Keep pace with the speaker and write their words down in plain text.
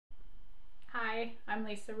Hi, I'm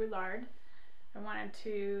Lisa Roullard. I wanted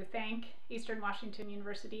to thank Eastern Washington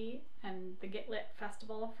University and the Get Lit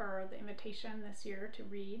Festival for the invitation this year to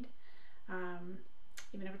read.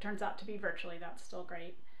 Even if it turns out to be virtually, that's still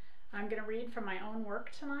great. I'm going to read from my own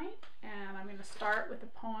work tonight, and I'm going to start with a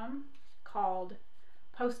poem called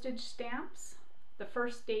Postage Stamps, the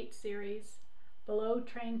First Date Series, Below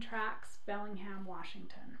Train Tracks, Bellingham,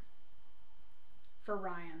 Washington. For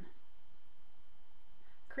Ryan.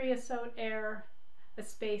 Creosote air, a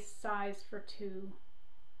space sized for two.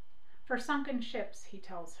 For sunken ships, he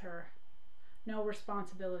tells her, no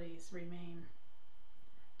responsibilities remain.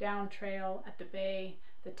 Down trail at the bay,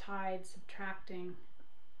 the tide subtracting.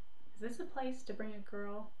 Is this a place to bring a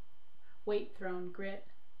girl? Weight thrown grit,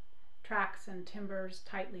 tracks and timbers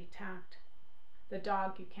tightly tacked. The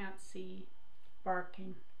dog you can't see,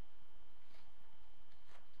 barking.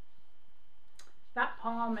 That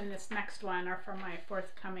poem and this next one are from my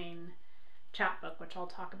forthcoming chapbook, which I'll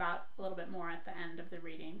talk about a little bit more at the end of the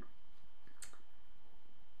reading.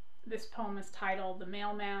 This poem is titled The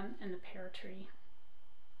Mailman and the Pear Tree.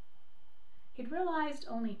 He'd realized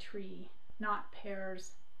only tree, not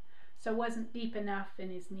pears, so wasn't deep enough in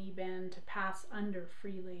his knee bend to pass under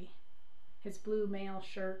freely, his blue mail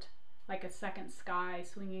shirt like a second sky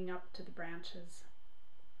swinging up to the branches.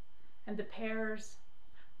 And the pears,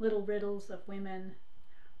 little riddles of women,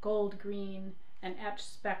 gold green and etch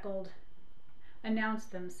speckled, announce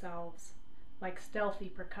themselves like stealthy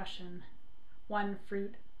percussion, one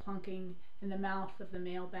fruit plunking in the mouth of the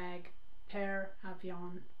mailbag, pear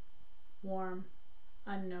avion, warm,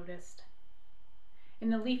 unnoticed. In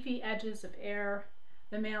the leafy edges of air,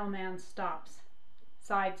 the mailman stops,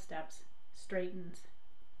 sidesteps, straightens.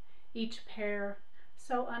 Each pear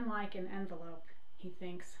so unlike an envelope, he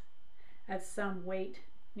thinks, as some weight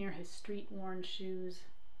near his street-worn shoes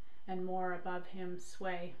and more above him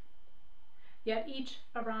sway. Yet each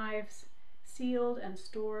arrives sealed and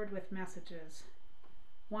stored with messages,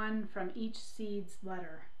 one from each seed's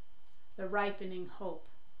letter, the ripening hope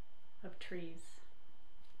of trees.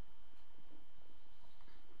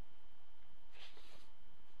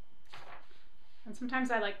 And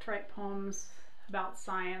sometimes I like to write poems about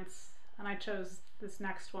science, and I chose this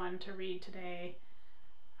next one to read today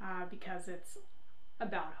because it's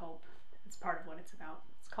about hope. It's part of what it's about.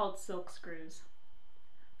 It's called Silk Screws.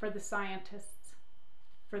 For the scientists,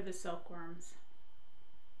 for the silkworms.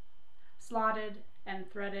 Slotted and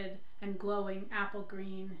threaded and glowing apple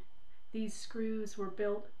green, these screws were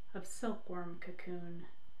built of silkworm cocoon,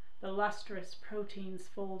 the lustrous proteins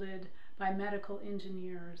folded by medical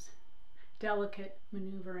engineers, delicate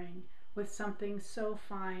maneuvering with something so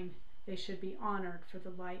fine they should be honored for the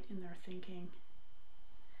light in their thinking.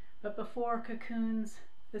 But before cocoons,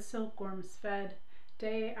 the silkworms fed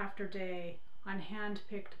day after day on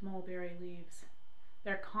hand-picked mulberry leaves,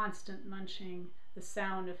 their constant munching the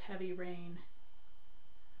sound of heavy rain.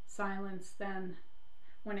 Silence then,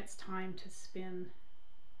 when it's time to spin.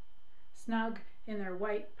 Snug in their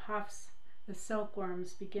white puffs, the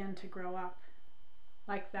silkworms begin to grow up.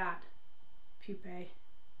 Like that, pupae.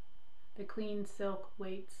 The clean silk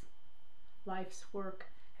waits, life's work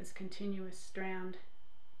as continuous strand.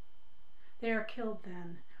 They are killed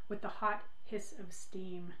then with the hot hiss of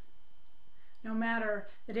steam. No matter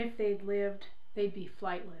that if they'd lived, they'd be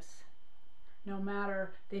flightless. No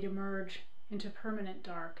matter they'd emerge into permanent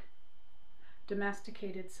dark.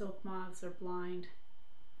 Domesticated silk moths are blind.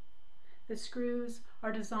 The screws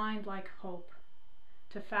are designed like hope,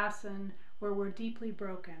 to fasten where we're deeply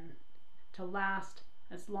broken, to last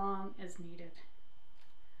as long as needed.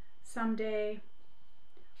 Someday,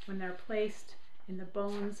 when they're placed in the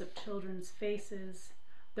bones of children's faces,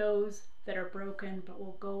 those that are broken but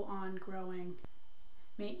will go on growing,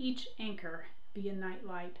 may each anchor be a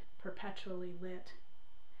nightlight perpetually lit,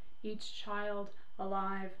 each child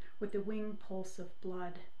alive with the wing pulse of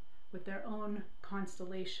blood, with their own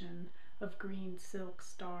constellation of green silk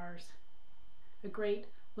stars, a great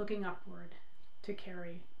looking upward to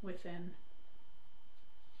carry within.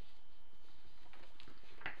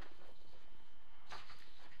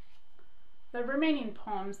 The remaining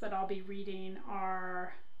poems that I'll be reading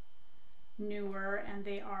are newer, and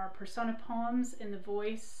they are persona poems in the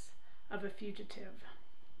voice of a fugitive.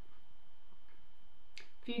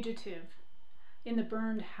 Fugitive, in the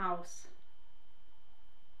burned house.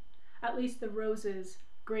 At least the roses,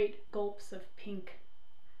 great gulps of pink,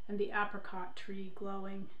 and the apricot tree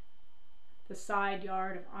glowing. The side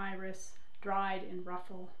yard of iris, dried in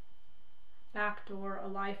ruffle. Back door a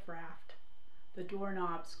life raft, the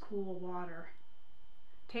doorknob's cool water.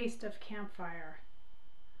 Taste of campfire,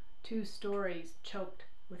 2 stories choked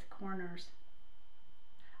with corners.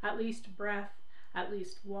 At least breath at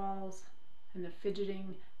least walls, and the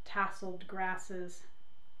fidgeting, tasseled grasses.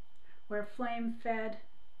 Where flame fled,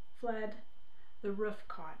 the roof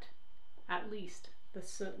caught, at least the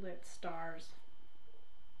soot-lit stars.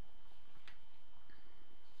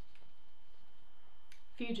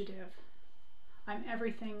 Fugitive, I'm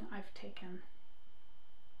everything I've taken.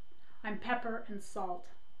 I'm pepper and salt,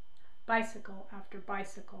 bicycle after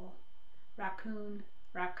bicycle, raccoon,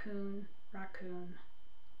 raccoon, raccoon.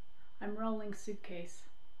 I'm rolling suitcase,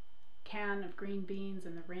 can of green beans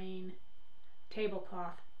in the rain,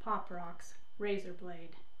 tablecloth, pop rocks, razor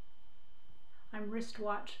blade. I'm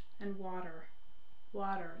wristwatch and water,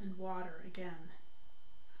 water and water again.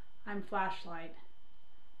 I'm flashlight,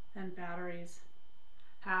 then batteries,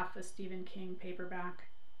 half a Stephen King paperback.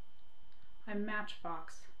 I'm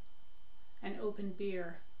matchbox, an open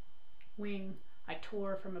beer, wing I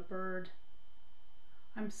tore from a bird.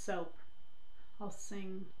 I'm soap, I'll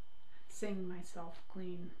sing myself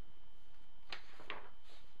clean.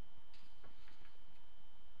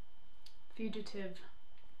 Fugitive,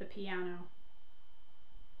 the piano.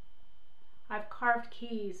 I've carved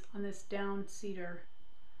keys on this down cedar,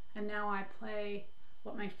 and now I play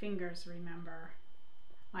what my fingers remember,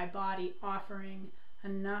 my body offering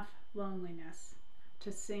enough loneliness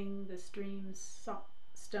to sing the stream's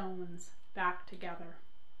stones back together.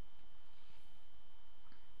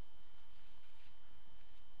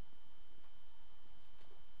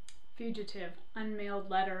 Fugitive, unmailed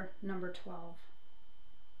letter number 12.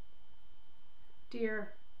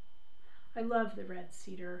 Dear, I love the red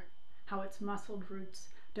cedar, how its muscled roots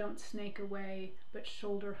don't snake away but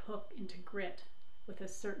shoulder hook into grit with a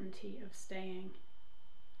certainty of staying.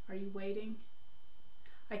 Are you waiting?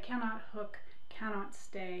 I cannot hook, cannot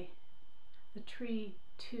stay. The tree,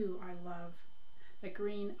 too, I love, the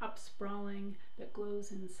green upsprawling that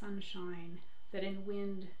glows in sunshine, that in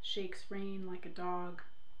wind shakes rain like a dog.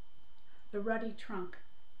 The ruddy trunk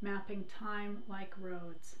mapping time like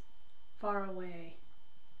roads, far away,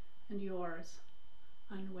 and yours,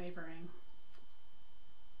 unwavering.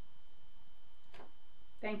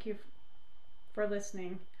 Thank you for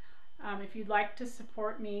listening. If you'd like to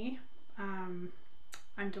support me, I'm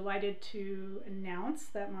delighted to announce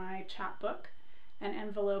that my chapbook, An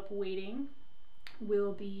Envelope Waiting,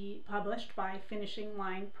 will be published by Finishing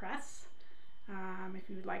Line Press. If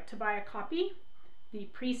you would like to buy a copy, the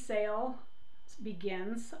pre-sale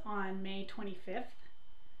begins on May 25th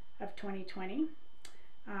of 2020.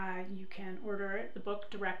 You can order the book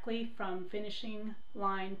directly from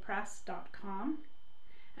finishinglinepress.com,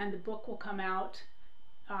 and the book will come out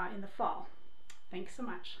in the fall. Thanks so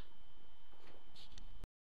much.